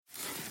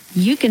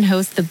you can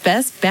host the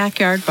best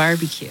backyard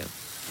barbecue.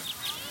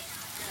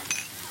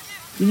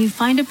 When you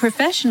find a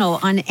professional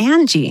on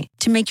Angie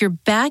to make your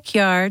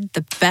backyard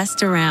the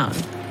best around.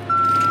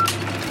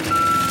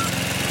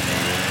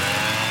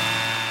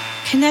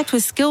 Connect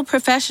with skilled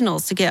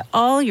professionals to get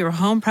all your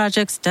home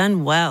projects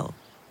done well.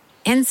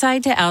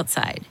 Inside to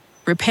outside,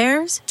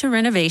 repairs to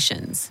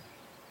renovations.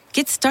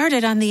 Get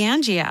started on the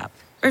Angie app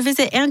or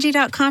visit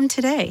Angie.com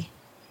today.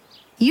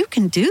 You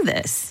can do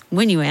this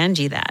when you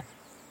Angie that.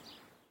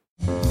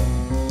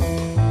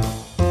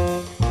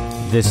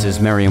 This is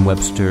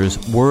Merriam-Webster's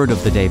Word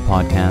of the Day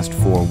podcast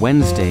for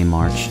Wednesday,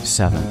 March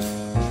 7th.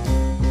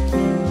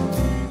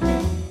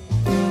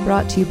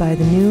 Brought to you by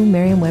the new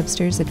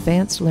Merriam-Webster's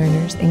Advanced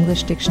Learners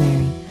English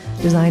Dictionary,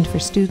 designed for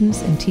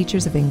students and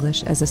teachers of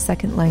English as a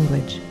second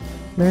language.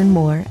 Learn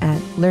more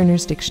at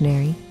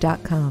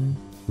learnersdictionary.com.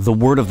 The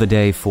word of the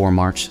day for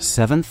March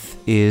 7th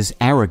is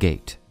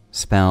arrogate,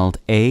 spelled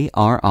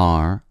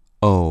A-R-R-O-G-A-T-E.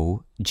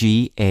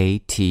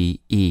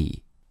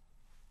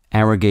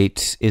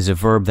 Arrogate is a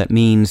verb that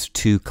means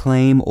to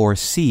claim or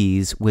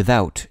seize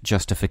without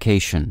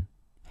justification.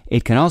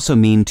 It can also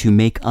mean to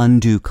make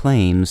undue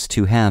claims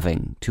to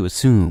having, to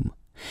assume.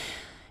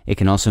 It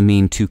can also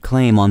mean to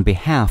claim on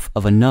behalf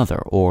of another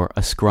or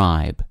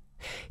ascribe.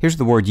 Here's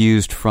the word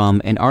used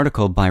from an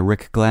article by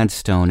Rick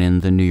Gladstone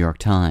in the New York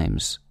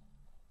Times.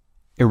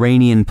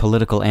 Iranian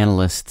political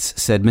analysts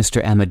said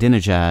Mr.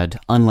 Ahmadinejad,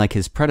 unlike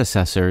his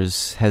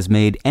predecessors, has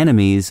made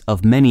enemies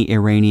of many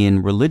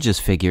Iranian religious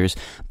figures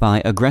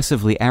by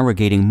aggressively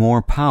arrogating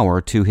more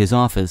power to his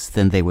office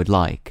than they would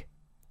like.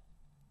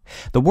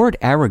 The word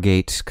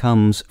arrogate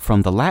comes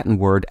from the Latin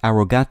word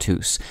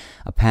arrogatus,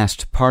 a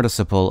past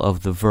participle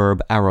of the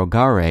verb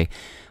arrogare,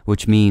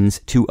 which means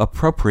to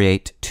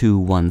appropriate to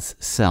one's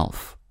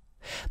self.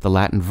 The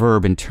Latin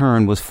verb, in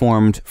turn, was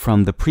formed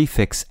from the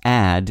prefix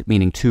ad,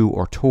 meaning to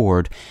or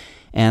toward,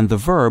 and the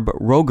verb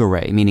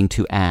rogare, meaning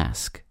to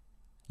ask.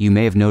 You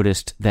may have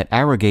noticed that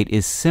arrogate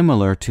is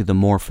similar to the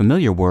more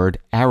familiar word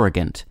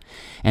arrogant,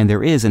 and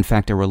there is, in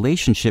fact, a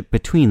relationship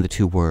between the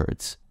two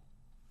words.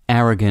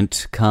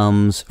 Arrogant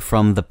comes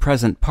from the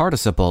present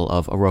participle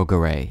of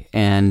rogare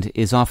and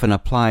is often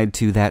applied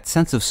to that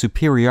sense of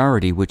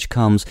superiority which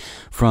comes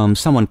from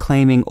someone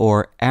claiming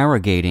or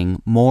arrogating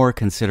more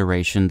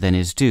consideration than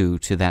is due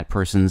to that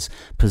person's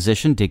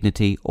position,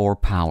 dignity, or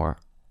power.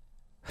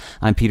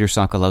 I'm Peter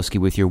Sokolowski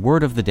with your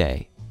Word of the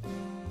Day.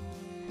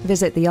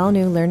 Visit the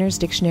all-new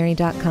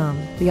learnersdictionary.com,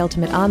 the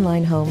ultimate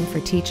online home for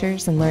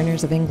teachers and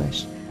learners of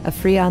English. A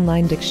free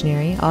online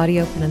dictionary,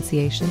 audio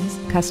pronunciations,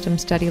 custom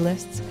study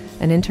lists,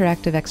 and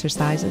interactive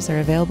exercises are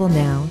available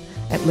now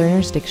at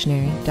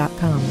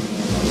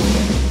learnersdictionary.com.